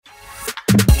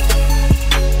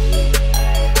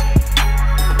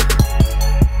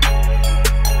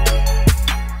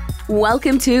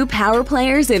Welcome to Power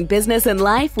Players in Business and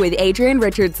Life with Adrienne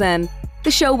Richardson,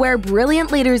 the show where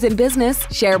brilliant leaders in business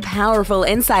share powerful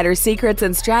insider secrets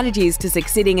and strategies to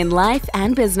succeeding in life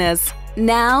and business.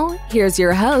 Now, here's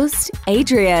your host,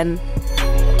 Adrienne.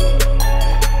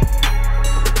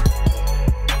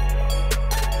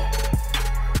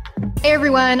 Hey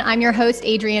everyone, I'm your host,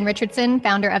 Adrienne Richardson,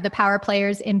 founder of the Power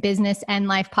Players in Business and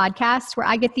Life podcast, where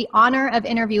I get the honor of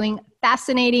interviewing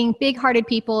fascinating, big-hearted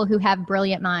people who have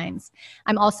brilliant minds.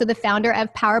 I'm also the founder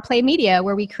of Power Play Media,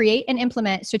 where we create and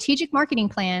implement strategic marketing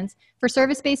plans for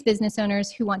service-based business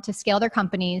owners who want to scale their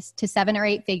companies to 7 or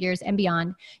 8 figures and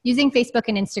beyond using Facebook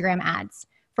and Instagram ads.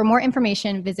 For more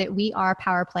information, visit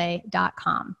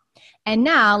wearepowerplay.com. And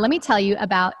now, let me tell you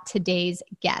about today's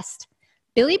guest.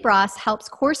 Billy Bross helps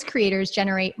course creators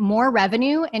generate more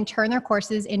revenue and turn their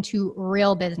courses into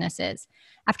real businesses.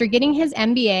 After getting his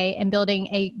MBA and building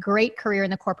a great career in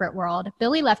the corporate world,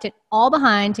 Billy left it all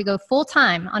behind to go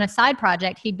full-time on a side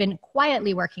project he'd been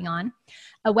quietly working on,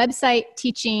 a website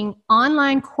teaching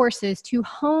online courses to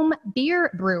home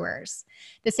beer brewers.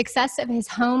 The success of his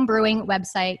home brewing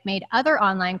website made other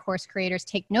online course creators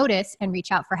take notice and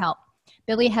reach out for help.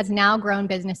 Billy has now grown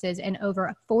businesses in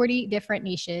over 40 different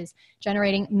niches,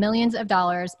 generating millions of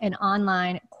dollars in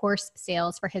online course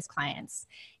sales for his clients.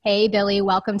 Hey, Billy,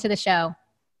 welcome to the show.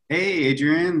 Hey,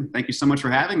 Adrienne. Thank you so much for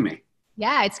having me.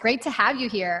 Yeah, it's great to have you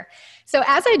here. So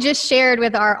as I just shared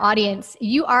with our audience,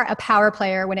 you are a power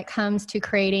player when it comes to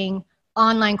creating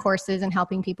online courses and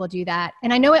helping people do that.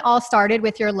 And I know it all started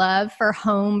with your love for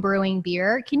home brewing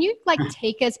beer. Can you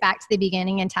take us back to the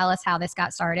beginning and tell us how this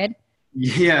got started?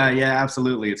 Yeah,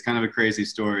 absolutely. It's kind of a crazy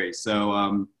story. So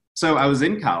I was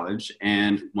in college,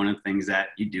 and one of the things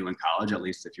that you do in college, at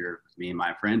least if you're with me and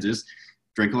my friends, is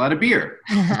drink a lot of beer.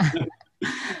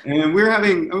 And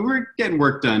we're getting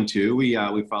work done too. We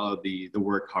followed the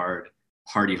work hard,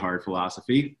 party hard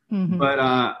philosophy. Mm-hmm. But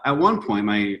at one point,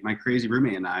 my crazy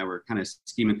roommate and I were kind of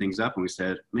scheming things up, and we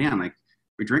said, man,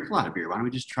 we drink a lot of beer. Why don't we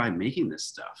just try making this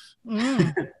stuff?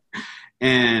 Mm.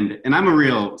 And I'm a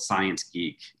real science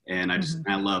geek, and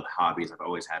I love hobbies. I've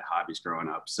always had hobbies growing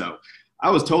up. So I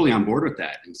was totally on board with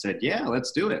that and said, yeah,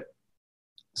 let's do it.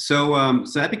 So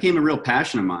that became a real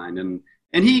passion of mine.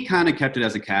 And he kind of kept it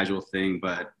as a casual thing,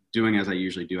 but doing as I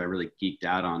usually do, I really geeked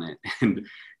out on it and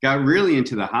got really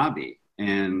into the hobby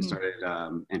and started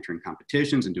entering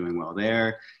competitions and doing well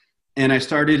there. And I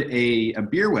started a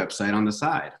beer website on the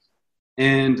side.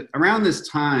 And around this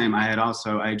time, I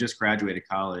had just graduated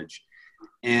college,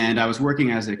 and I was working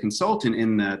as a consultant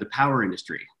in the power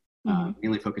industry,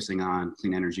 mainly focusing on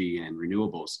clean energy and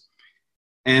renewables.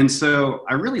 And so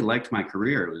I really liked my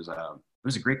career. It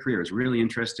was a great career. It was really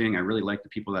interesting. I really liked the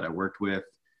people that I worked with.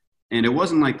 And it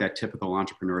wasn't like that typical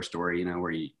entrepreneur story,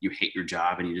 where you hate your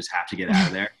job and you just have to get out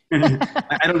of there.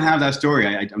 I don't have that story.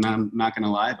 I'm not going to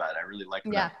lie about it. I really liked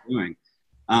what I was doing.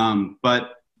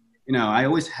 But I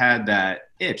always had that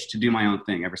itch to do my own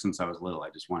thing ever since I was little.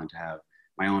 I just wanted to have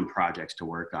my own projects to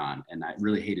work on, and I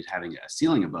really hated having a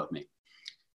ceiling above me.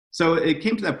 So it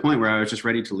came to that point where I was just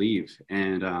ready to leave.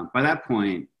 And by that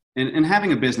point, and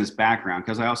having a business background,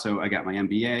 because I got my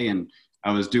MBA and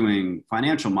I was doing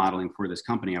financial modeling for this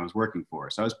company I was working for.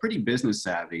 So I was pretty business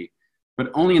savvy, but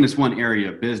only in this one area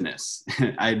of business.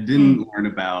 I didn't learn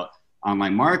about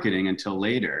online marketing until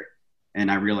later. And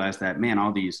I realized that, man,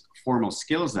 all these formal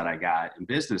skills that I got in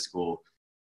business school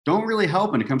don't really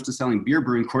help when it comes to selling beer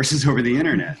brewing courses over the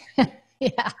internet. Yeah,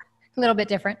 a little bit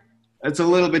different. It's a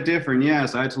little bit different, yeah.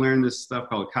 So I had to learn this stuff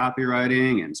called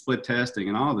copywriting and split testing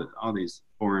and all these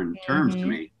foreign terms to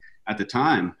me at the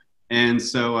time. And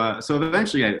so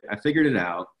eventually I figured it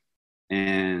out,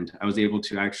 and I was able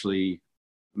to actually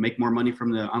make more money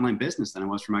from the online business than I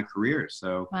was from my career.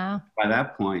 So by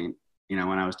that point,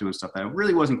 when I was doing stuff that I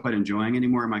really wasn't quite enjoying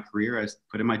anymore in my career, I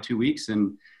put in my 2 weeks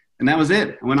and that was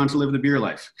it. I went on to live the beer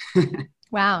life.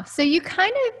 Wow. So you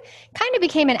kind of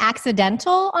became an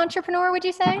accidental entrepreneur, would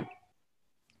you say?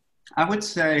 I wouldn't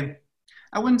say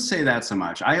that so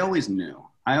much. I always knew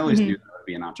that I would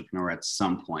be an entrepreneur at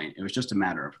some point. It was just a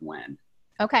matter of when.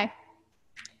 Okay.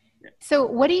 Yeah. So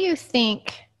what do you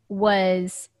think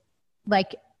was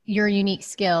your unique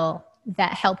skill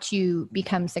that helped you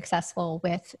become successful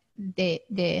with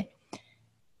the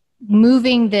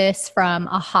moving this from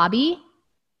a hobby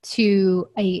to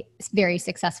a very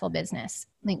successful business?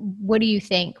 What do you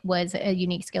think was a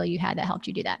unique skill you had that helped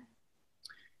you do that?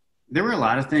 There were a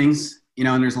lot of things,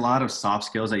 and there's a lot of soft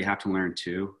skills that you have to learn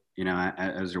too.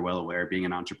 As you're well aware, being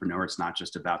an entrepreneur, it's not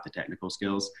just about the technical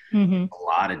skills. A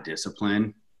lot of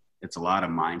discipline. It's a lot of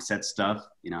mindset stuff,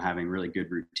 having really good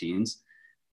routines.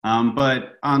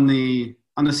 But on the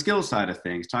on the skill side of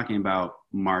things, talking about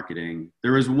marketing,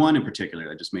 there was one in particular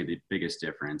that just made the biggest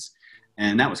difference,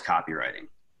 and that was copywriting.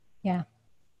 Yeah.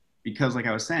 Because like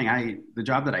I was saying, the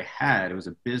job that I had, it was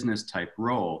a business type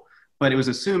role, but it was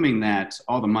assuming that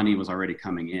all the money was already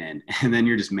coming in, and then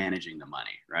you're just managing the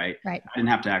money, right? Right. I didn't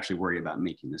have to actually worry about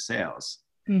making the sales.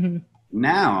 Mm-hmm.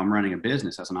 Now I'm running a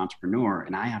business as an entrepreneur,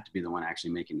 and I have to be the one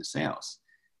actually making the sales.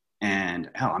 And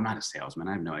hell, I'm not a salesman.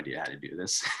 I have no idea how to do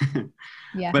this.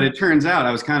 Yeah. But it turns out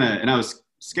I was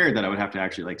scared that I would have to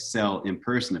actually like sell in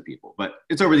person to people, but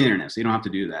it's over the internet, so you don't have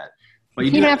to do that. But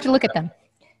you don't have to look at them.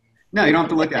 No, you don't have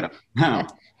to look at them. No.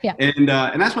 Yeah. And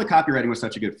that's why copywriting was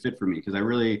such a good fit for me, because I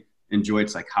really enjoyed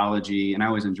psychology, and I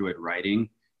always enjoyed writing,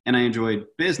 and I enjoyed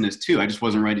business too. I just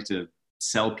wasn't ready to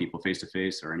sell people face to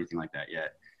face or anything like that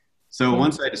yet. So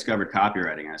once I discovered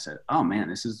copywriting, I said, oh man,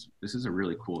 this is a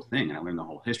really cool thing. And I learned the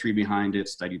whole history behind it,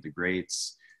 studied the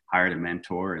greats, hired a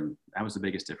mentor, and that was the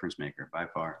biggest difference maker by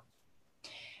far.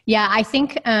 Yeah, I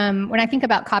think when I think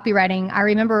about copywriting, I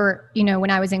remember,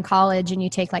 when I was in college and you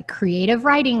take like creative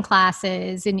writing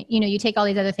classes and, you take all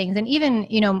these other things. And even,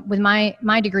 with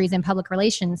my degrees in public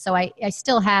relations, so I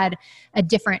still had a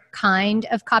different kind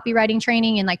of copywriting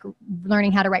training and like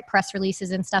learning how to write press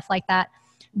releases and stuff like that.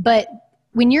 But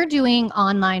when you're doing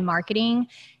online marketing,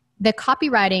 the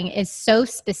copywriting is so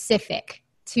specific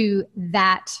to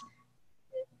that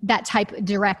type of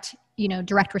direct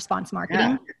response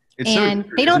marketing. Yeah, and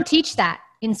they don't teach that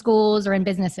in schools or in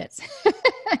businesses.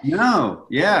 No.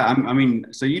 Yeah.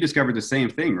 So you discovered the same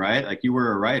thing, right? Like you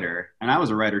were a writer, and I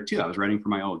was a writer too. I was writing for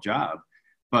my old job,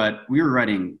 but we were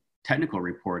writing technical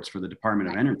reports for the Department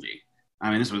of Energy.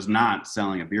 This was not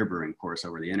selling a beer brewing course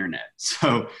over the internet.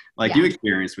 So like you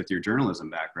experienced with your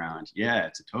journalism background,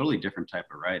 it's a totally different type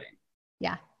of writing.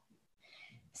 Yeah.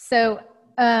 So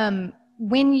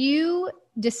when you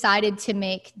decided to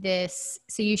make this,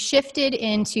 so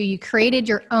you created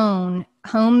your own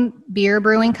home beer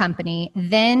brewing company,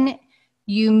 then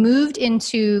you moved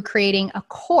into creating a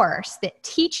course that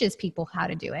teaches people how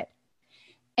to do it.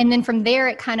 And then from there,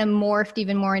 it kind of morphed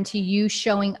even more into you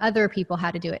showing other people how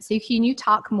to do it. So can you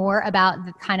talk more about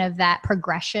the kind of that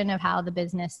progression of how the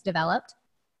business developed?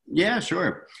 Yeah,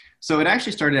 sure. So it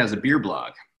actually started as a beer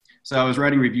blog. So I was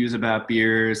writing reviews about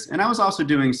beers, and I was also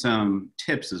doing some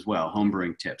tips as well,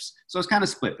 homebrewing tips. So it's kind of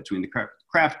split between the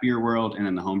craft beer world and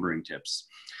then the homebrewing tips.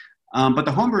 But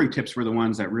the homebrewing tips were the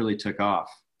ones that really took off.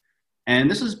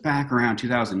 And this was back around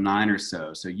 2009 or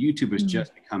so. So YouTube was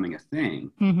just becoming a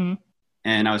thing. Mm-hmm.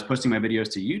 And I was posting my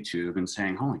videos to YouTube and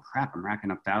saying, holy crap, I'm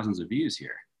racking up thousands of views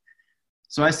here.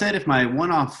 So I said, if my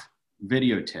one-off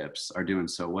video tips are doing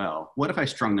so well, what if I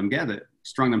strung them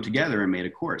together and made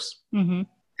a course? Mm-hmm.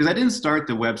 Because I didn't start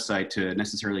the website to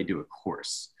necessarily do a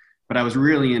course, but I was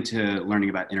really into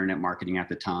learning about internet marketing at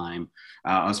the time.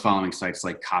 I was following sites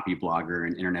like Copyblogger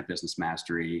and Internet Business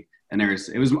Mastery. And I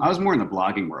was more in the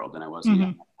blogging world than I was in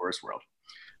the course world.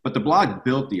 But the blog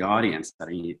built the audience that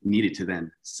I needed to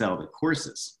then sell the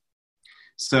courses.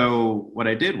 So what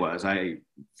I did was I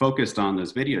focused on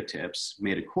those video tips,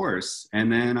 made a course,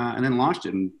 and then launched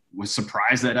it, and was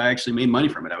surprised that I actually made money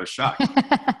from it. I was shocked.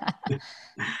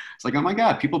 It's like, oh my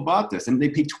God, people bought this, and they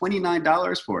paid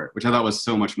 $29 for it, which I thought was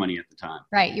so much money at the time.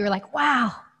 Right. You were like,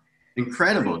 wow.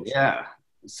 Incredible. Yeah.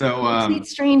 So complete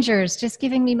strangers just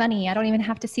giving me money. I don't even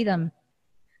have to see them.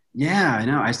 Yeah, I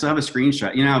know. I still have a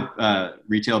screenshot.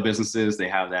 Retail businesses, they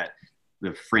have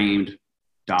the framed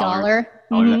dollar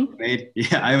that made.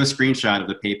 Yeah, I have a screenshot of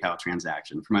the PayPal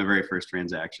transaction for my very first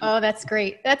transaction. Oh, that's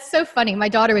great. That's so funny. My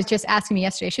daughter was just asking me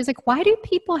yesterday. She was like, why do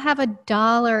people have a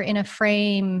dollar in a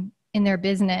frame in their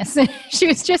business? She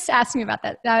was just asking me about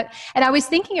that. And I was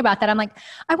thinking about that. I'm like,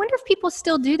 I wonder if people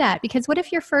still do that, because what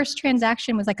if your first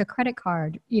transaction was like a credit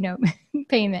card,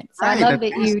 payment? So right, I love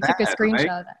that you took a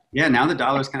screenshot of that. Yeah. Now the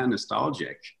dollar's kind of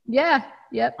nostalgic. Yeah.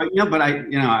 Yep. But I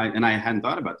hadn't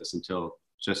thought about this until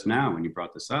just now when you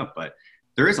brought this up, but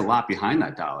there is a lot behind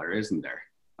that dollar, isn't there?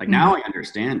 Like now I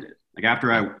understand it. Like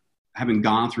after having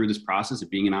gone through this process of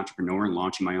being an entrepreneur and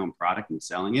launching my own product and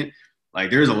selling it, like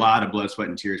there's a lot of blood, sweat,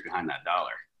 and tears behind that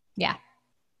dollar. Yeah,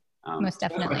 most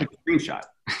definitely. So I took a screenshot.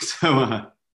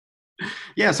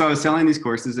 So I was selling these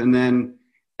courses, and then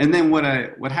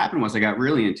what happened was I got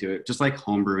really into it. Just like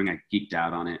homebrewing, I geeked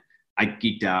out on it. I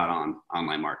geeked out on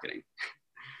online marketing.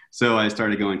 So I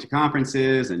started going to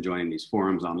conferences and joining these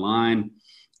forums online,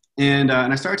 and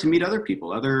I started to meet other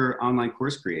people, other online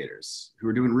course creators who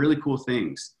were doing really cool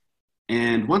things.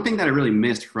 And one thing that I really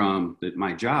missed from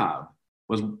my job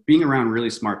was being around really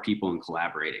smart people and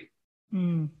collaborating.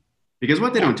 Because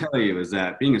what they don't tell you is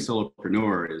that being a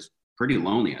solopreneur is pretty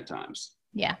lonely at times.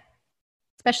 Yeah.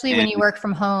 Especially when you work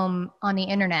from home on the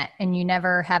internet and you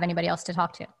never have anybody else to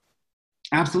talk to.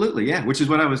 Absolutely. Yeah. Which is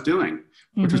what I was doing,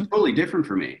 which was totally different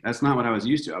for me. That's not what I was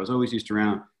used to. I was always used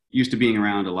to being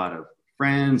around a lot of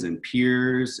friends and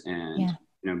peers and,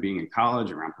 being in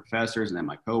college around professors and then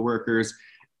my coworkers.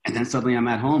 And then suddenly I'm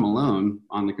at home alone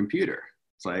on the computer.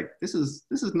 It's like, this is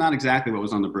not exactly what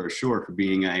was on the brochure for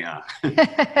being a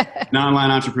an online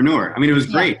entrepreneur. I mean, it was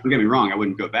great. Don't get me wrong. I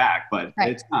wouldn't go back, but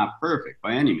it's not perfect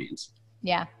by any means.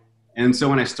 Yeah. And so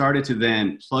when I started to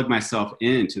then plug myself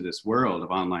into this world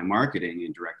of online marketing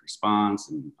and direct response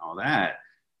and all that,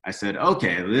 I said,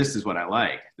 okay, this is what I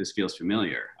like. This feels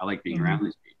familiar. I like being around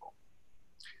these people.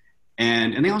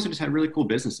 And they also just had really cool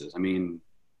businesses. I mean,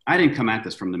 I didn't come at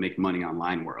this from the make money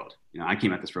online world. I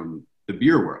came at this from the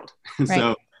beer world.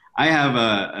 So I have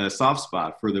a soft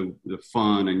spot for the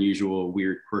fun, unusual,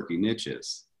 weird, quirky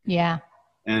niches. Yeah.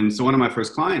 And so one of my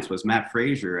first clients was Matt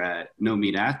Frazier at No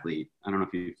Meat Athlete. I don't know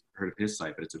if you've heard of his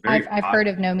site, but it's a very I've heard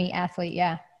of No Meat Athlete.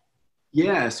 Yeah.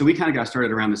 Yeah. So we kind of got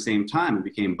started around the same time and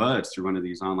became buds through one of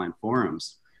these online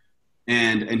forums.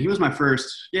 And he was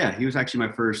he was actually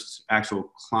my first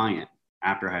actual client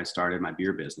after I had started my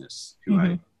beer business, who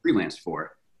I freelanced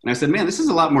for. And I said, man, this is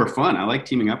a lot more fun. I like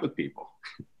teaming up with people.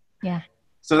 Yeah.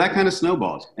 So that kind of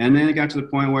snowballed. And then it got to the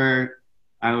point where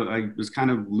I was kind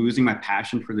of losing my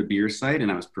passion for the beer site,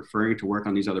 and I was preferring to work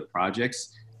on these other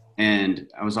projects. And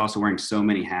I was also wearing so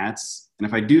many hats. And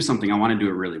if I do something, I want to do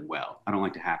it really well. I don't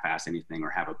like to half-ass anything or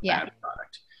have a bad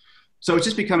product. So it's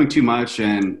just becoming too much.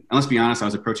 And let's be honest, I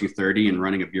was approaching 30 and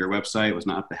running a beer website was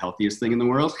not the healthiest thing in the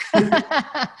world.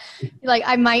 Like,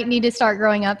 I might need to start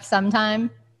growing up sometime.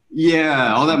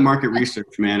 Yeah, all that market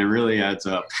research, man, it really adds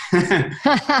up.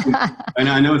 I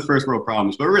know it's first world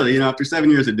problems, but really, after 7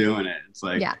 years of doing it, it's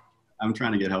like, I'm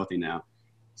trying to get healthy now.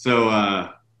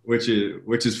 So, which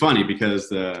is funny because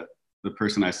the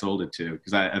person I sold it to,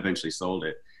 because I eventually sold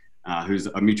it, who's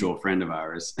a mutual friend of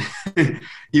ours,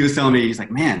 he was telling me, he's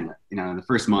like, man, in the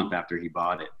first month after he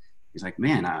bought it, he's like,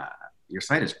 man, your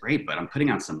site is great, but I'm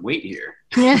putting on some weight here.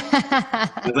 I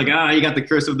was like, you got the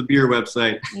curse of the beer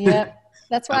website. Yep.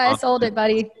 That's why I sold it,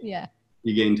 buddy. Yeah.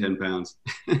 You gained 10 pounds.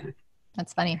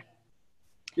 That's funny.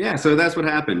 Yeah. So that's what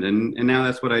happened. And now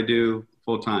that's what I do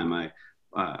full time. I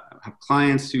have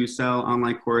clients who sell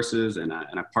online courses and I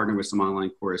partner with some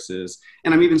online courses,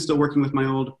 and I'm even still working with my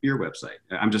old beer website.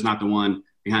 I'm just not the one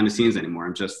behind the scenes anymore.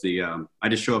 I'm just I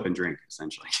just show up and drink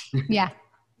essentially. Yeah.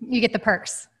 You get the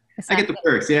perks. I get the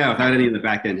perks. Yeah. Without any of the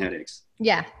back end headaches.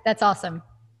 Yeah. That's awesome.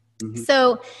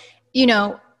 So,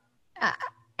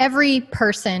 every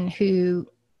person who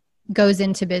goes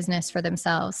into business for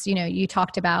themselves, you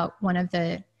talked about one of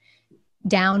the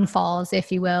downfalls,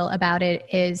 if you will, about it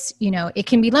is, it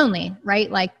can be lonely,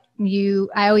 right? Like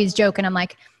I always joke and I'm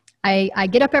like, I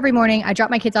get up every morning, I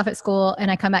drop my kids off at school and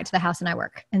I come back to the house and I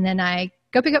work. And then I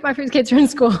go pick up my kids from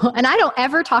school and I don't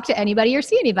ever talk to anybody or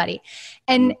see anybody.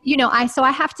 And, so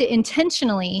I have to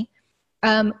intentionally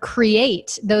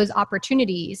create those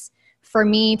opportunities for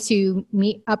me to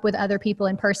meet up with other people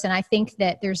in person. I think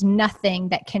that there's nothing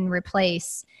that can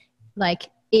replace like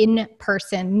in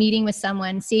person, meeting with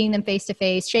someone, seeing them face to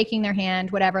face, shaking their hand,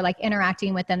 whatever, like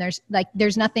interacting with them.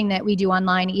 There's nothing that we do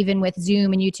online, even with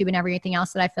Zoom and YouTube and everything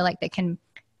else, that I feel like it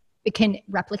can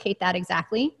replicate that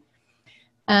exactly.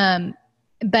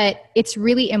 But it's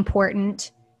really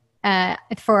important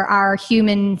for our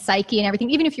human psyche and everything,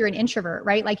 even if you're an introvert,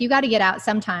 right? Like you got to get out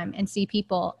sometime and see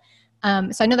people.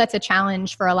 So I know that's a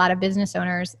challenge for a lot of business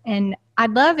owners, and I'd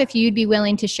love if you'd be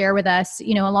willing to share with us,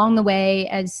 along the way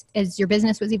as your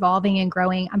business was evolving and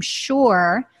growing. I'm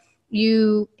sure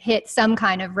you hit some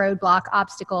kind of roadblock,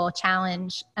 obstacle,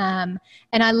 challenge. And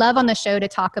I love on the show to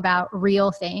talk about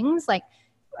real things, like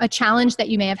a challenge that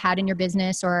you may have had in your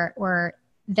business or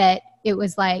that it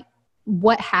was like,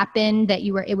 what happened that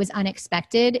it was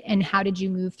unexpected, and how did you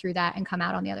move through that and come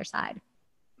out on the other side?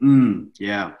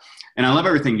 Yeah. And I love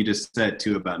everything you just said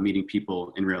too about meeting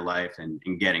people in real life and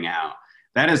getting out.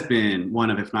 That has been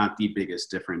one of, if not the biggest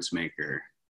difference maker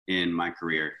in my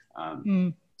career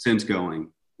since going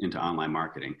into online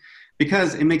marketing,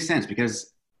 because it makes sense,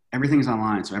 because everything is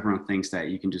online. So everyone thinks that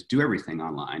you can just do everything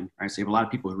online, right? So you have a lot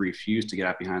of people who refuse to get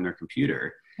out behind their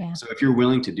computer. Yeah. So if you're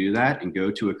willing to do that and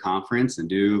go to a conference and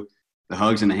do the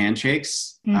hugs and the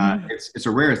handshakes, it's a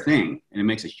rare thing, and it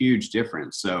makes a huge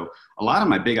difference. So a lot of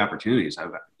my big opportunities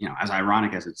have, as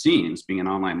ironic as it seems, being an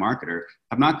online marketer,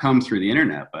 have not come through the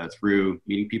internet, but through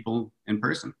meeting people in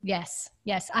person. Yes,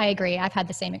 I agree. I've had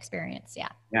the same experience. Yeah.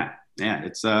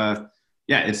 It's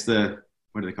the,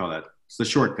 what do they call that? It's the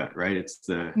shortcut, right? It's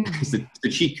the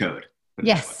cheat code.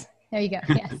 Yes, there you go.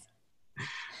 Yes.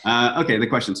 Okay, the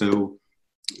question. So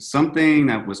Something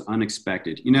that was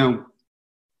unexpected. You know,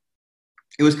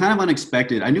 it was kind of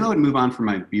unexpected. I knew I would move on from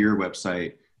my beer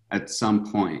website at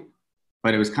some point,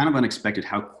 but it was kind of unexpected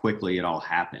how quickly it all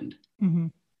happened. Mm-hmm.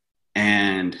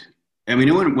 And I mean,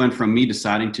 it went from me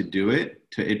deciding to do it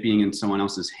to it being in someone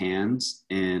else's hands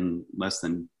in less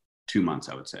than 2 months,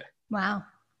 I would say. Wow.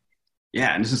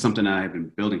 Yeah. And this is something that I've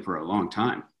been building for a long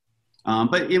time.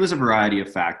 But it was a variety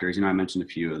of factors. You know, I mentioned a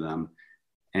few of them.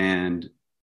 And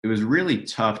it was really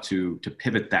tough to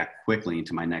pivot that quickly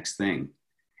into my next thing.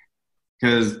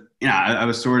 Because, you know, I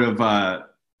was sort of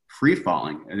free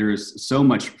falling. There was so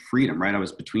much freedom, right? I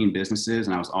was between businesses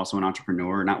and I was also an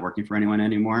entrepreneur, not working for anyone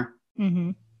anymore.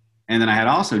 Mm-hmm. And then I had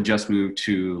also just moved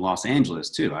to Los Angeles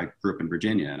too. I grew up in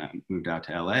Virginia and I moved out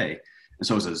to LA. And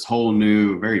so it was this whole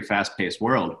new, very fast paced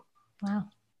world. Wow.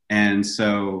 And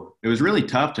so it was really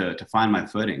tough to find my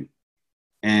footing.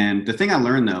 And the thing I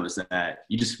learned though, is that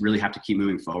you just really have to keep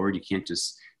moving forward. You can't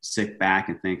just sit back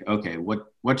and think, okay,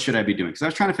 what should I be doing? Cause I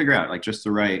was trying to figure out like just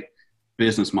the right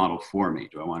business model for me.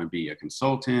 Do I want to be a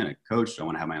consultant, a coach? Do I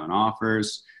want to have my own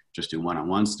offers? Just do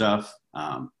one-on-one stuff?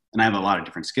 And I have a lot of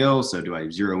different skills. So do I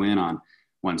zero in on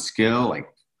one skill, like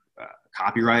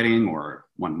copywriting, or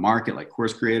one market, like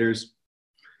course creators?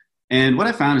 And what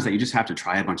I found is that you just have to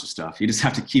try a bunch of stuff. You just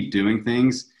have to keep doing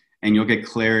things and you'll get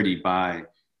clarity by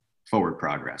forward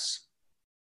progress.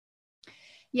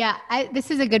 Yeah,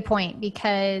 this is a good point,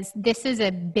 because this is a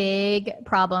big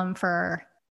problem for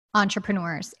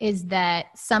entrepreneurs, is that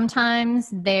sometimes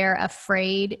they're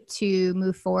afraid to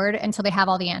move forward until they have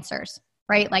all the answers,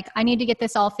 right? Like, I need to get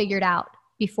this all figured out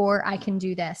before I can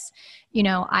do this. You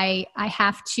know, I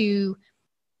have to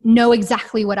know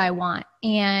exactly what I want.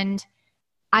 And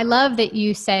I love that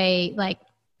you say, like,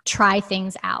 try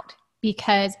things out,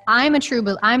 because I'm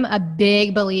a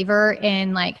big believer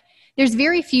in, like, there's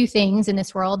very few things in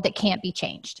this world that can't be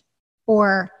changed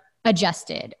or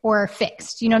adjusted or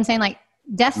fixed. You know what I'm saying? Like,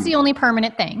 death's the only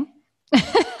permanent thing.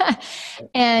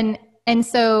 And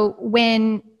so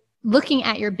when looking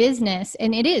at your business,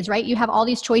 and it is, right, you have all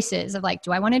these choices of like,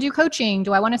 do I want to do coaching?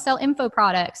 Do I want to sell info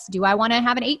products? Do I want to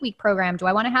have an 8-week program? Do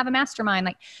I want to have a mastermind?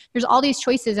 Like, there's all these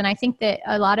choices. And I think that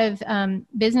a lot of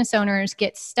business owners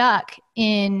get stuck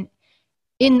in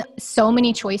so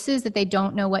many choices that they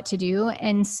don't know what to do.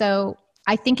 And so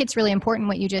I think it's really important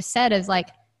what you just said is like,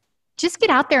 just get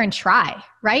out there and try,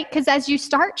 right? Because as you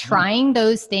start trying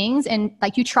those things and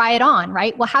like you try it on,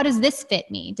 right? Well, how does this fit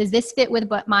me? Does this fit with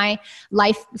what my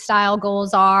lifestyle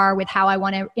goals are, with how I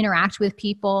want to interact with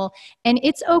people? And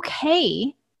it's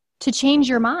okay to change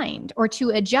your mind or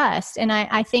to adjust. And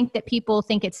I think that people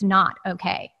think it's not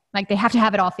okay. Like, they have to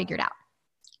have it all figured out.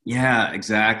 Yeah,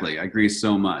 exactly. I agree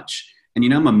so much. And you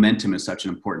know, momentum is such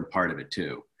an important part of it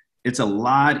too. It's a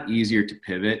lot easier to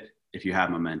pivot if you have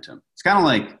momentum. It's kind of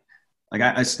like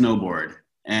I snowboard,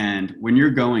 and when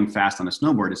you're going fast on a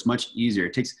snowboard, it's much easier.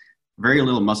 It takes very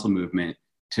little muscle movement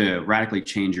to radically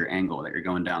change your angle that you're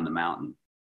going down the mountain.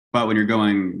 But when you're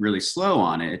going really slow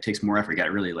on it, it takes more effort. You got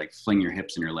to really like fling your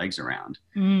hips and your legs around.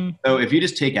 So if you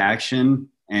just take action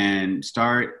and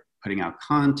start putting out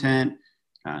content,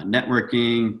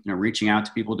 networking, you know, reaching out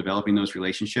to people, developing those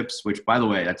relationships, which, by the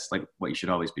way, that's like what you should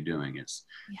always be doing, is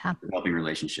developing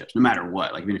relationships, no matter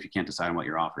what, like even if you can't decide on what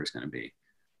your offer is going to be.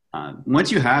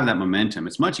 Once you have that momentum,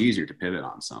 it's much easier to pivot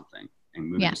on something and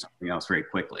move to something else very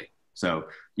quickly. So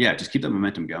yeah, just keep that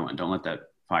momentum going. Don't let that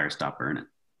fire stop burning.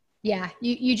 Yeah.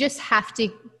 You just have to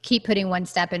keep putting one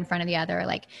step in front of the other.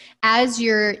 Like,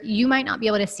 you might not be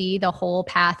able to see the whole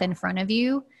path in front of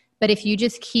you, but if you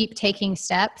just keep taking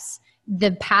steps,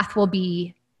 the path will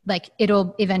be like,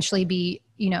 it'll eventually be,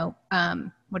 you know,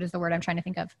 what is the word I'm trying to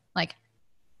think of? Like,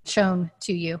 shown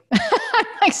to you. I'm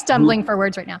like stumbling for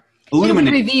words right now.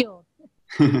 Revealed.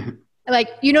 Like,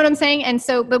 you know what I'm saying? And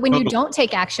so, but when you don't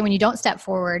take action, when you don't step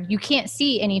forward, you can't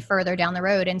see any further down the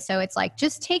road. And so it's like,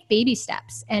 just take baby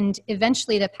steps, and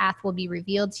eventually the path will be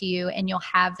revealed to you and you'll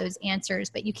have those answers,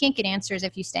 but you can't get answers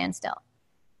if you stand still.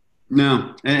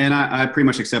 No. And I pretty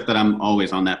much accept that I'm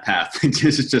always on that path. It's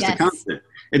just a constant.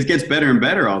 It gets better and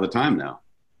better all the time now.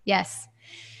 Yes.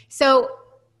 So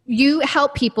you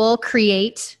help people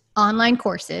create online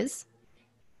courses.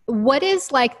 What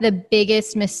is like the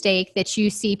biggest mistake that you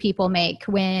see people make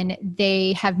when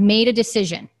they have made a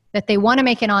decision that they want to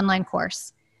make an online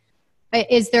course?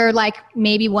 Is there like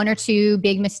maybe one or two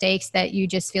big mistakes that you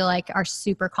just feel like are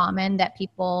super common that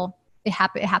it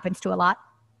happens to a lot?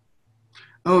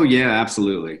 Oh yeah,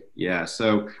 absolutely. Yeah.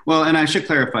 So, well, and I should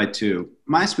clarify too,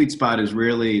 my sweet spot is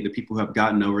really the people who have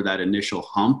gotten over that initial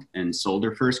hump and sold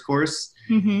their first course.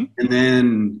 Mm-hmm. And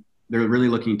then they're really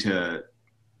looking to,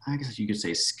 I guess you could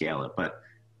say, scale it, but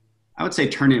I would say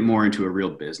turn it more into a real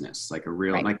business, like a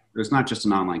real, Right. like there's not just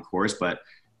an online course, but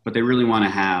they really want to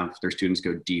have their students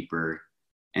go deeper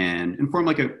and form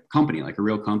like a company, like a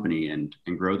real company, and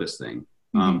grow this thing.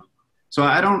 Mm-hmm. So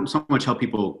I don't so much help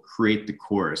people create the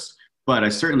course, but I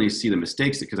certainly see the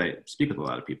mistakes, because I speak with a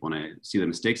lot of people and I see the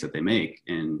mistakes that they make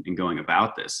in going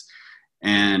about this.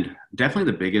 And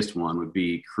definitely the biggest one would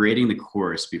be creating the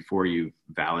course before you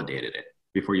validated it,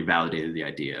 before you validated the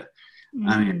idea.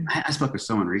 I mean, I spoke with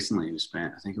someone recently who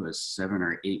spent, I think it was 7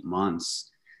 or 8 months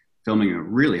filming a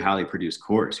really highly produced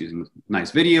course using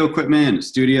nice video equipment and a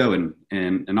studio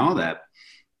and all that.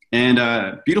 And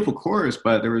beautiful course,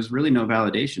 but there was really no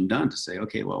validation done to say,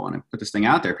 okay, well, when I put this thing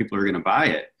out there, people are going to buy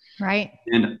it. Right.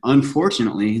 And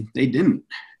unfortunately, they didn't.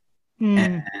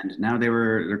 And now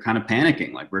they're kind of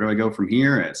panicking. Like, where do I go from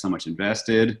here? I had so much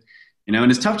invested,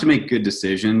 and it's tough to make good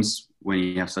decisions when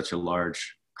you have such a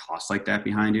large cost like that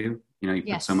behind you. You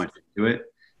put so much into it,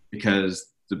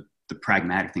 because the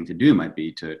pragmatic thing to do might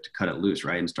be to cut it loose,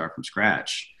 right? And start from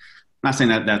scratch. I'm not saying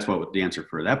that that's what the answer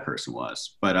for that person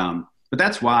was, but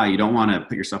that's why you don't want to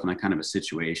put yourself in that kind of a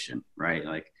situation, right?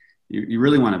 Like, you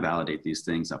really want to validate these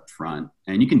things up front,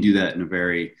 and you can do that in a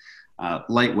very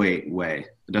lightweight way.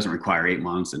 It doesn't require 8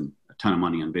 months and a ton of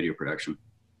money on video production.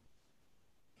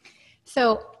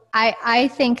 So I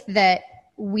think that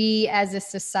we as a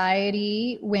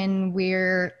society, when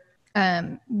we're,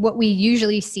 what we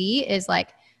usually see is like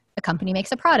a company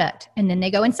makes a product and then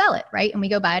they go and sell it, right? And we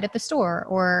go buy it at the store,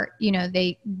 or,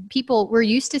 we're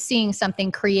used to seeing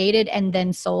something created and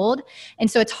then sold. And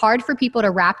so it's hard for people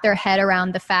to wrap their head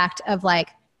around the fact of like,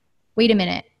 wait a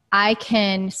minute, I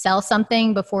can sell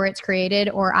something before it's created,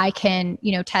 or I can,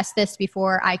 test this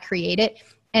before I create it.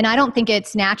 And I don't think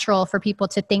it's natural for people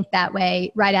to think that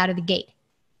way right out of the gate.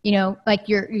 Like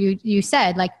you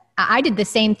said, like I did the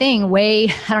same thing I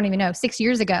don't even know, 6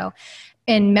 years ago.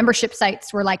 And membership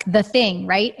sites were like the thing,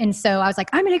 right? And so I was like,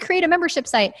 I'm going to create a membership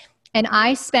site. And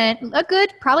I spent a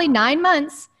good probably 9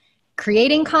 months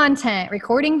creating content,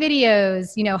 recording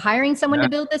videos, hiring someone to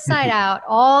build the site out,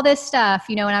 all this stuff,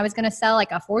 and I was going to sell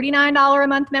like a $49 a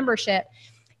month membership,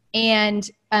 and,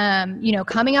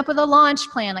 coming up with a launch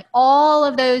plan, like all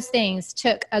of those things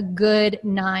took a good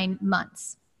 9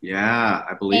 months. Yeah,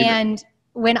 I believe it. And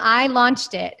when I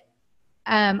launched it,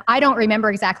 I don't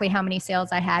remember exactly how many sales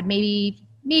I had,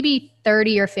 maybe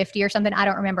 30 or 50 or something. I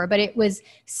don't remember, but it was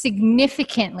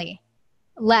significantly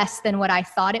less than what I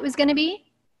thought it was going to be.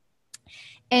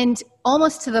 And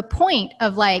almost to the point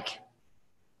of like,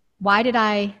 why did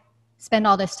I spend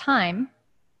all this time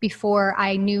before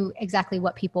I knew exactly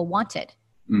what people wanted?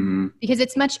 Mm-hmm. Because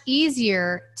it's much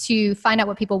easier to find out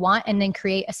what people want and then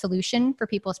create a solution for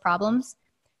people's problems.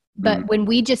 But when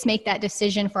we just make that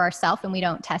decision for ourselves and we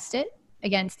don't test it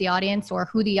against the audience or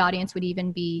who the audience would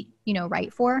even be,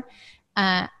 right for,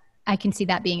 I can see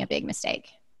that being a big mistake.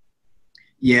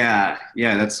 Yeah,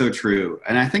 that's so true.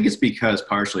 And I think it's because,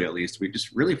 partially at least, we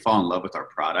just really fall in love with our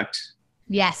product.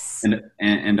 Yes.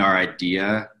 And our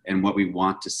idea and what we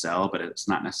want to sell, but it's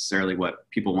not necessarily what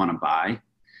people want to buy.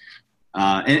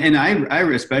 And I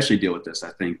especially deal with this,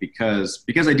 I think, because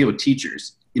I deal with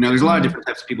teachers. There's a lot of different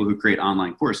types of people who create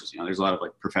online courses. There's a lot of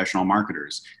like professional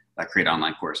marketers that create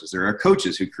online courses. There are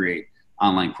coaches who create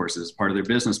online courses as part of their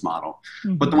business model.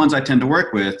 Mm-hmm. But the ones I tend to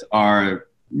work with are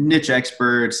niche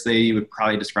experts. They would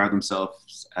probably describe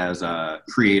themselves as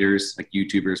creators, like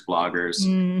YouTubers, bloggers.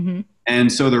 Mm-hmm.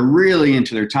 And so they're really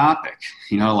into their topic.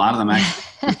 A lot of them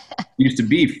actually used to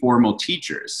be formal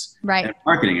teachers. Right. And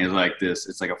marketing is like this.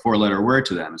 It's like a 4-letter word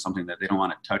to them. It's something that they don't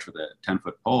want to touch with a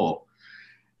 10-foot pole.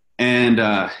 And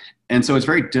so it's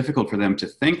very difficult for them to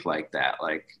think like that.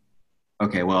 Like,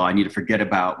 okay, well, I need to forget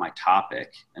about my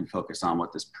topic and focus on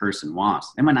what this person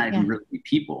wants. They might not even really be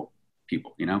people,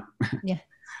 Yeah.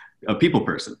 A people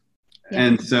person. Yeah.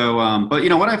 And so, but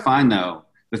what I find though,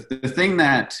 the thing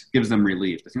that gives them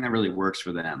relief, the thing that really works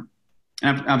for them,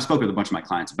 and I've spoken with a bunch of my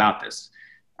clients about this,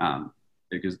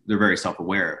 because they're very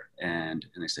self-aware and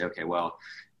they say, okay, well,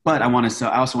 but I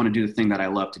also want to do the thing that I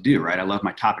love to do, right? I love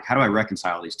my topic. How do I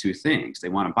reconcile these two things? They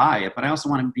want to buy it, but I also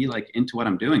want to be like into what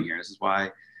I'm doing here. This is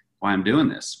why I'm doing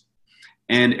this.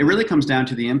 And it really comes down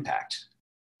to the impact,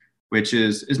 which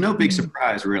is no big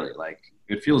surprise, really. Like,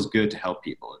 it feels good to help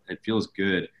people. It feels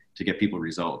good to get people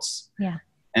results. Yeah.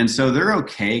 And so they're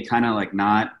okay, kind of like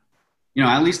not,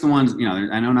 at least the ones,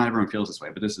 I know not everyone feels this way,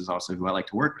 but this is also who I like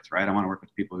to work with, right? I want to work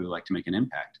with people who like to make an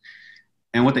impact.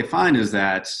 And what they find is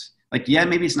that, like, yeah,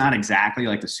 maybe it's not exactly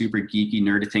like the super geeky,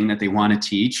 nerdy thing that they want to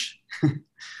teach,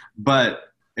 but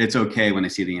it's okay when they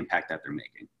see the impact that they're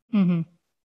making. Mm-hmm.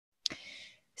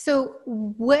 So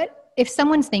what if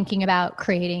someone's thinking about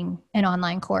creating an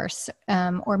online course,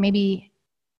 or maybe,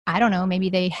 I don't know, maybe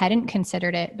they hadn't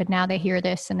considered it, but now they hear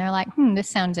this and they're like, this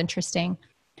sounds interesting.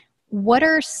 What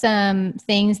are some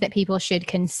things that people should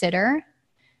consider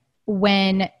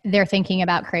when they're thinking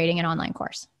about creating an online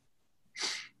course?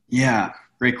 Yeah,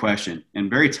 great question. And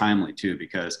very timely too,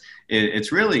 because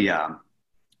it's really,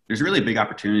 there's really a big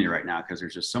opportunity right now because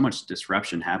there's just so much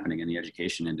disruption happening in the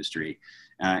education industry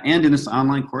and in this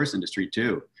online course industry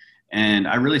too. And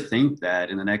I really think that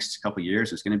in the next couple of years,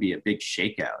 there's going to be a big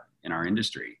shakeout in our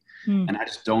industry. And I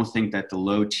just don't think that the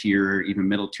low tier, even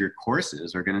middle tier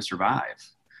courses are going to survive.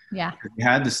 Yeah. You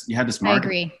had this market. I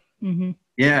agree. Mm-hmm.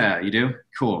 Yeah, you do?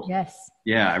 Cool. Yes.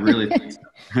 Yeah, I really think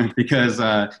so. Because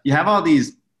you have all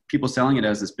these people selling it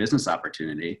as this business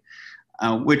opportunity,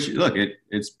 which, look,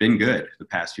 it's been good the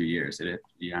past few years.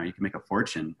 You can make a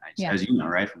fortune, as you know,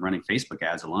 right, from running Facebook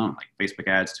ads alone, like Facebook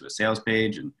ads to a sales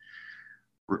page and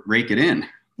rake it in.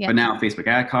 Yep. But now Facebook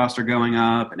ad costs are going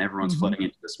up and everyone's flooding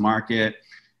into this market.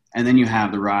 And then you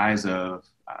have the rise of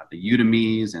the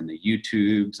Udemys and the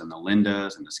YouTubes and the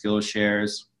Lyndas and the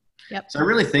Skillshares. Yep. So I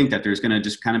really think that there's going to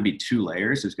just kind of be two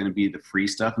layers. There's going to be the free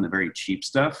stuff and the very cheap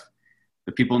stuff.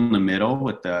 The people in the middle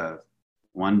with the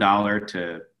 $1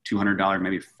 to $200,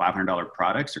 maybe $500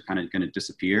 products are kind of going to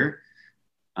disappear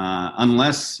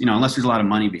unless there's a lot of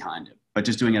money behind it. But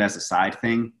just doing it as a side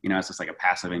thing, as just like a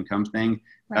passive income thing,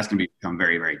 that's going to become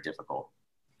very, very difficult.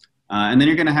 And then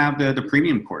you're going to have the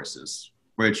premium courses,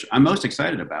 which I'm most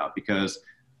excited about because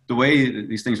the way that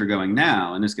these things are going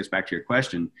now, and this gets back to your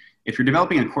question, if you're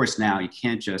developing a course now, you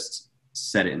can't just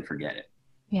set it and forget it.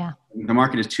 Yeah. The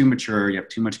market is too mature. You have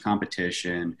too much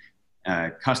competition.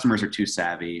 Customers are too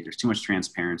savvy. There's too much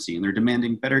transparency, and they're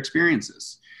demanding better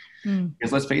experiences.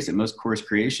 Because let's face it, most course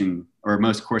creation or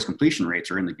most course completion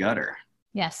rates are in the gutter.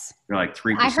 Yes. They're like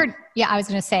 3%. I was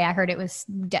going to say, I heard it was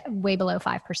way below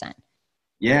 5%.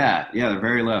 Yeah, they're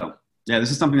very low. Yeah,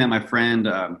 this is something that my friend,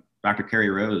 Dr.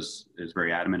 Carrie Rose, is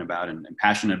very adamant about and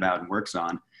passionate about and works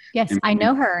on. Yes, I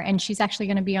know her, and she's actually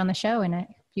going to be on the show in a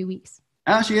few weeks.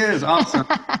 Oh, she is. Awesome.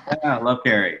 Yeah, I love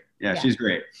Carrie. Yeah, she's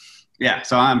great. Yeah,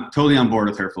 so I'm totally on board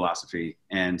with her philosophy.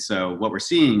 And so what we're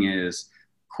seeing is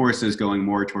courses going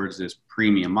more towards this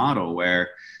premium model where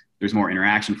there's more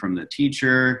interaction from the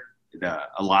teacher.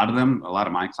 A lot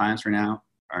of my clients are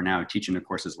now teaching the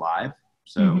courses live.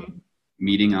 So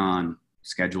meeting on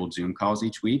scheduled Zoom calls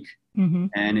each week.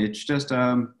 And it's just,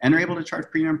 and they're able to charge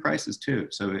premium prices too.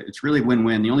 So it's really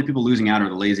win-win. The only people losing out are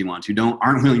the lazy ones who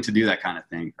aren't willing to do that kind of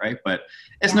thing. Right. But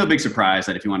it's no big surprise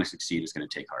that if you want to succeed, it's going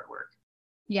to take hard work.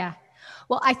 Yeah.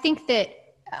 Well, I think that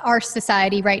our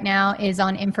society right now is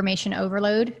on information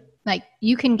overload. Like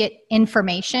you can get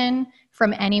information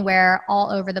from anywhere,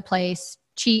 all over the place,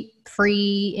 cheap,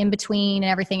 free, in between, and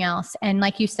everything else. And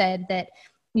like you said, that,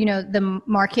 the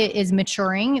market is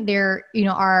maturing.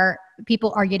 Our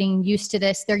people are getting used to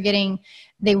this. There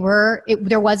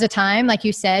was a time, like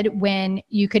you said, when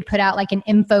you could put out like an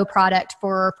info product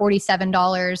for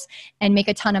 $47 and make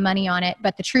a ton of money on it.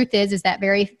 But the truth is that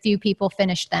very few people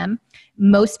finish them.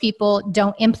 Most people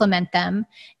don't implement them.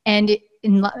 And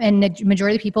the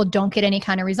majority of people don't get any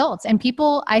kind of results. And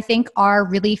people, I think, are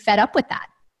really fed up with that.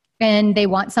 And they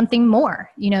want something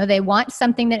more. They want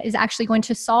something that is actually going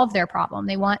to solve their problem.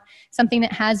 They want something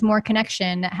that has more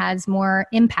connection, that has more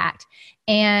impact.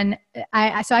 And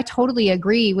I totally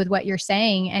agree with what you're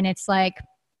saying. And it's like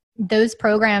those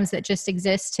programs that just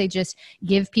exist to just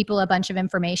give people a bunch of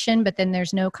information, but then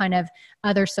there's no kind of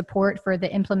other support for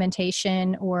the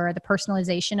implementation or the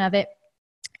personalization of it.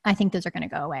 I think those are going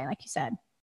to go away, like you said.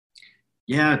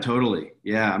 Yeah, totally.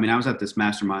 Yeah. I mean, I was at this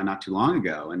mastermind not too long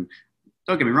ago, and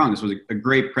don't get me wrong, this was a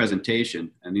great presentation,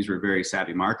 and these were very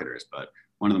savvy marketers, but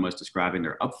one of them was describing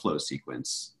their upflow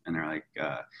sequence, and they're like,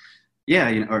 the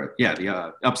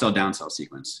upsell downsell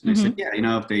sequence. And they said,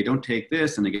 if they don't take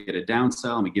this and they get a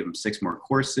downsell and we give them 6 more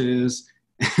courses,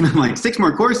 and I'm like, 6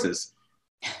 more courses?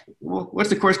 Well, what's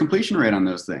the course completion rate on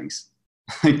those things?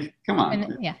 Like, come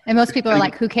on. And most people are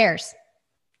like, who cares?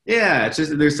 Yeah, it's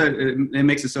just, it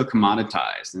makes it so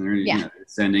commoditized, and they're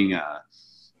sending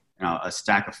a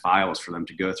stack of files for them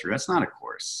to go through. That's not a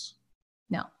course.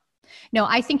 No,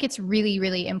 I think it's really,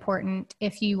 really important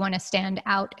if you want to stand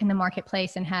out in the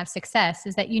marketplace and have success,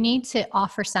 is that you need to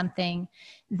offer something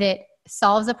that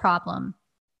solves a problem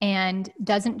and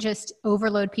doesn't just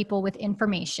overload people with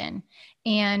information.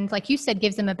 And like you said,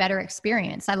 gives them a better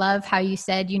experience. I love how you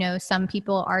said, some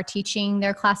people are teaching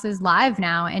their classes live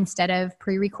now instead of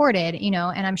pre-recorded, and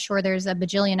I'm sure there's a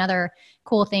bajillion other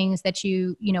cool things that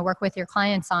you work with your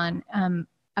clients on.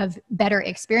 of better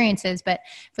experiences. But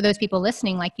for those people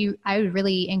listening, like you, I would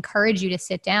really encourage you to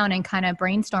sit down and kind of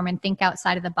brainstorm and think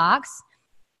outside of the box.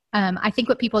 I think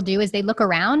what people do is they look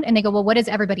around and they go, well, what is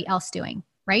everybody else doing?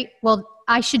 Right? Well,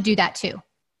 I should do that too.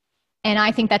 And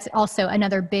I think that's also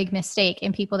another big mistake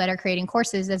in people that are creating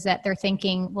courses, is that they're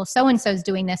thinking, well, so-and-so's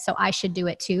doing this, so I should do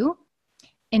it too.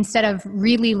 Instead of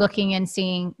really looking and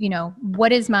seeing, what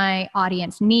does my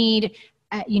audience need?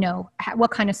 What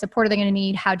kind of support are they going to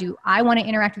need? How do I want to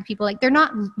interact with people? Like, they're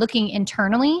not looking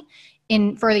internally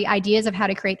for the ideas of how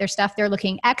to create their stuff. They're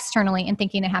looking externally and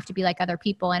thinking they have to be like other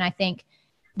people. And I think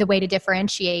the way to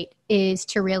differentiate is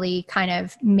to really kind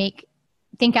of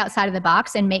think outside of the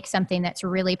box and make something that's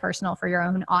really personal for your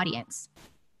own audience.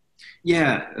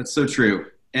 Yeah, that's so true.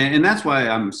 And that's why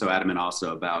I'm so adamant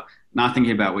also about not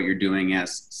thinking about what you're doing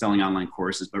as selling online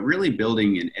courses, but really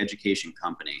building an education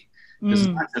company. Because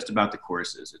it's not just about the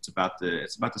courses. It's about the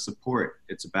support.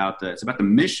 It's about the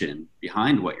mission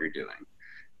behind what you're doing,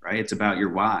 right? It's about your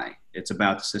why. It's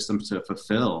about the systems to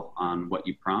fulfill on what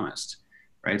you promised,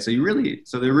 right? So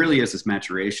there really is this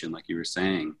maturation, like you were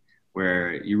saying,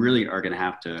 where you really are going to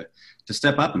have to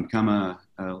step up and become a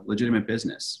legitimate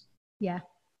business. Yeah.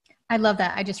 I love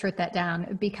that. I just wrote that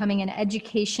down. Becoming an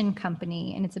education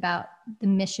company, and it's about the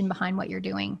mission behind what you're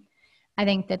doing. I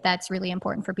think that that's really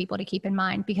important for people to keep in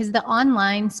mind, because the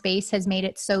online space has made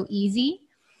it so easy.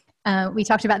 We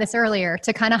talked about this earlier,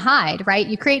 to kind of hide, right?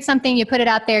 You create something, you put it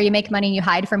out there, you make money, you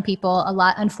hide from people a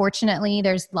lot. Unfortunately,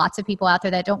 there's lots of people out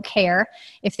there that don't care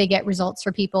if they get results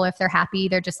for people. If they're happy,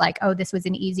 they're just like, oh, this was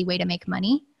an easy way to make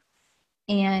money.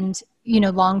 And,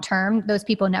 long term, those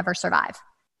people never survive.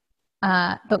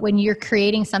 But when you're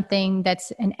creating something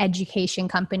that's an education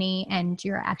company and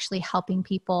you're actually helping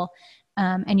people,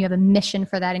 and you have a mission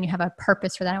for that and you have a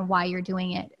purpose for that and why you're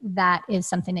doing it, that is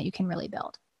something that you can really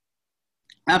build.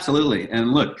 Absolutely.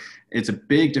 And look, it's a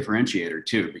big differentiator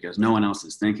too, because no one else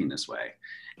is thinking this way.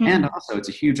 Mm-hmm. And also it's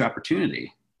a huge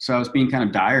opportunity. So I was being kind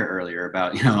of dire earlier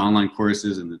about, online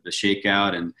courses and the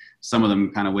shakeout and some of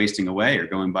them kind of wasting away or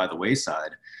going by the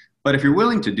wayside. But if you're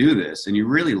willing to do this and you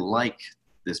really like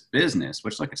this business,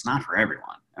 which, look, it's not for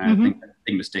everyone. And I think that's a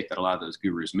big mistake that a lot of those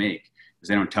gurus make, is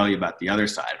they don't tell you about the other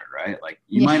side of it, right? Like,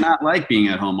 you might not like being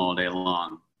at home all day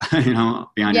long,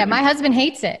 my husband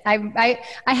hates it. I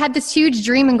had this huge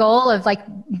dream and goal of like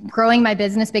growing my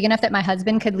business big enough that my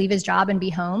husband could leave his job and be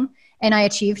home. And I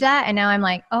achieved that. And now I'm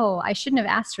like, oh, I shouldn't have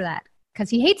asked for that, because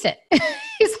he hates it.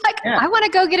 He's like, I want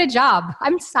to go get a job.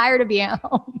 I'm tired of being at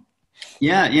home.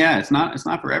 Yeah. It's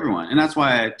not for everyone. And that's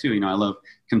why I love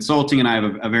consulting, and I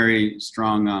have a very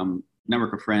strong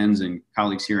network of friends and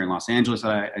colleagues here in Los Angeles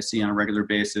that I see on a regular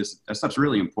basis. That stuff's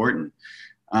really important.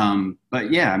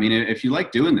 But yeah, I mean, if you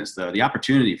like doing this though, the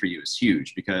opportunity for you is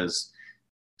huge, because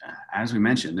as we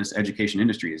mentioned, this education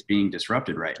industry is being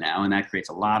disrupted right now, and that creates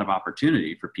a lot of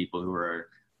opportunity for people who are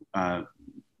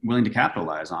willing to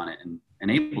capitalize on it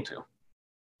and able to.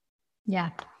 Yeah,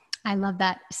 I love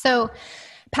that. So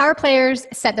power players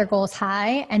set their goals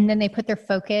high, and then they put their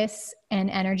focus and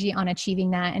energy on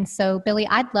achieving that. And so, Billy,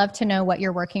 I'd love to know what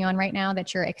you're working on right now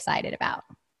that you're excited about.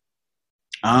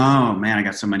 Oh man, I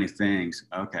got so many things.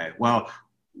 Okay. Well,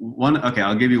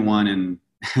 I'll give you one in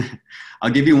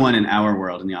our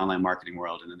world, in the online marketing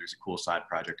world. And then there's a cool side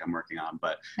project I'm working on,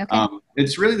 but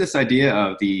it's really this idea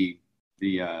of the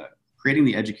creating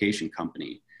the education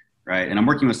company, right? And I'm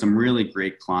working with some really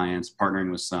great clients, partnering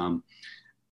with some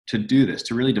to do this,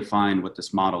 to really define what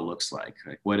this model looks like.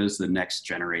 Like, what does the next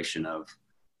generation of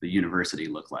the university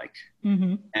look like?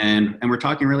 Mm-hmm. And we're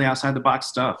talking really outside the box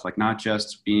stuff, like not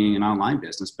just being an online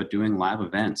business, but doing live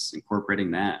events,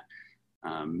 incorporating that,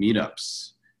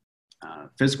 meetups,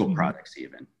 physical products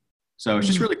even. So it's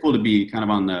just really cool to be kind of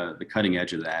on the cutting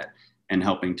edge of that and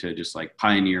helping to just like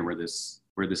pioneer where this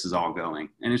is all going.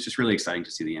 And it's just really exciting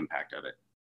to see the impact of it.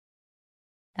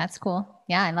 That's cool.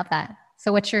 Yeah, I love that.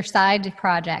 So what's your side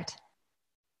project?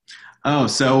 Oh,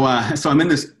 so I'm in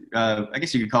this, I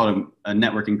guess you could call it a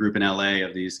networking group in LA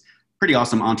of these pretty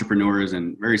awesome entrepreneurs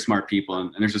and very smart people.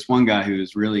 And there's this one guy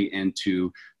who's really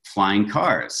into flying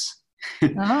cars.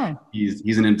 Oh.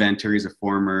 He's an inventor. He's a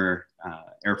former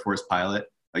Air Force pilot.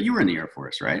 Oh, you were in the Air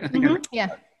Force, right? I think.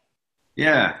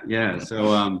 Yeah.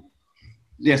 So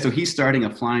he's starting a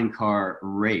flying car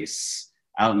race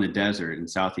out in the desert in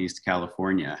Southeast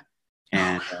California.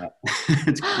 And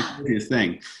it's the craziest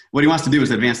thing. What he wants to do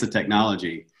is advance the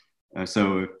technology.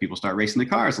 So if people start racing the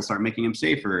cars, they'll start making them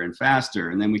safer and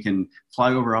faster. And then we can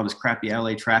fly over all this crappy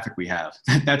LA traffic we have.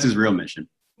 That's his real mission.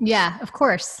 Yeah, of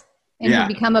course. And he'll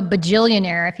become a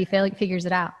bajillionaire if he figures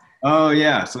it out. Oh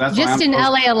yeah, so that's just in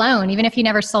LA alone, even if you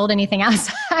never sold anything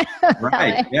outside of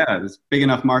right. LA. Yeah, there's a big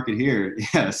enough market here.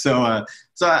 Yeah, so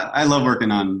I love working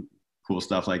on cool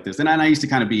stuff like this, and I used to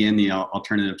kind of be in the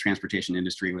alternative transportation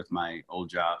industry with my old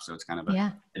job, so it's kind of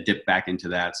a dip back into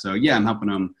that. So yeah, I'm helping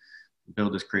them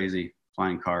build this crazy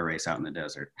flying car race out in the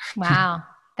desert. Wow,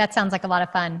 that sounds like a lot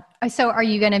of fun. So are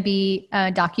you going to be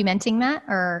documenting that,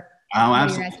 or? Oh,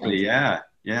 absolutely. Yeah.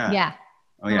 Oh yeah.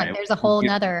 Like, there's a whole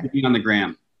nother on the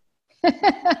gram.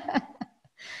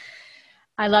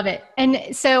 I love it.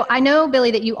 And so I know,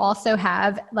 Billy, that you also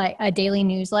have like a daily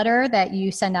newsletter that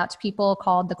you send out to people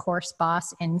called the Course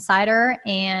Boss Insider.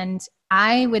 And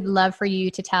I would love for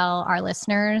you to tell our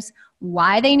listeners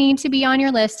why they need to be on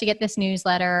your list to get this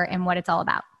newsletter and what it's all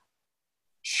about.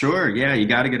 Sure. Yeah, you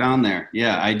got to get on there.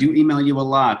 Yeah, I do email you a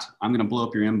lot. I'm going to blow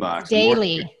up your inbox.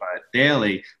 Daily.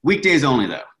 Daily. Weekdays only,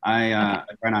 though. I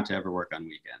try not to ever work on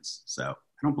weekends. So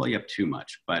I don't blow you up too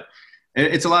much. But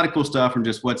it's a lot of cool stuff from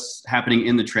just what's happening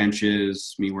in the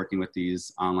trenches, me working with these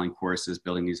online courses,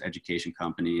 building these education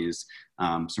companies,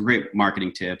 some great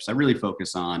marketing tips. I really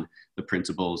focus on the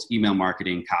principles, email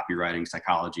marketing, copywriting,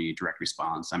 psychology, direct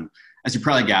response. As you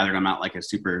probably gathered, I'm not like a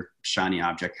super shiny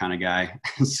object kind of guy.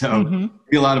 So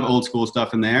a lot of old school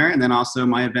stuff in there. And then also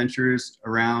my adventures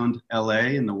around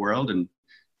LA and the world and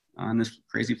on this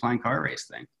crazy flying car race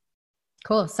thing.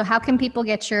 Cool. So how can people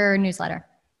get your newsletter?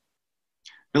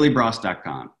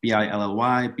 BillyBross.com,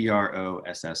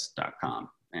 BILLYBROSS.com.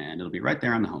 And it'll be right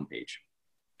there on the homepage.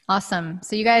 Awesome.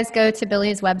 So you guys go to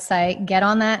Billy's website, get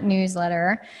on that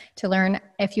newsletter to learn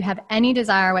if you have any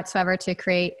desire whatsoever to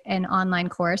create an online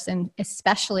course, and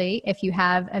especially if you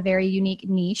have a very unique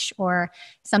niche or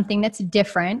something that's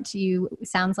different.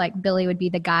 Sounds like Billy would be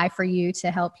the guy for you to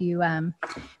help you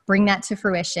bring that to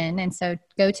fruition. And so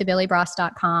go to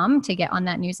BillyBross.com to get on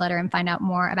that newsletter and find out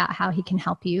more about how he can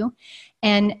help you.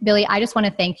 And Billy, I just want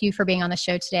to thank you for being on the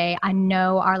show today. I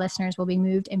know our listeners will be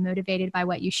moved and motivated by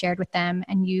what you shared with them,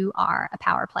 and you are a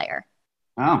power player.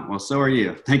 Oh, well, so are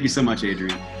you. Thank you so much,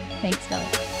 Adrienne. Thanks, Billy.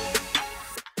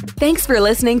 Thanks for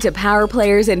listening to Power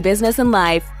Players in Business and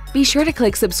Life. Be sure to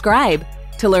click subscribe.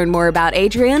 To learn more about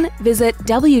Adrienne, visit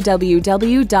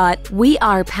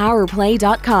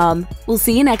www.wearepowerplay.com. We'll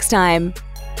see you next time.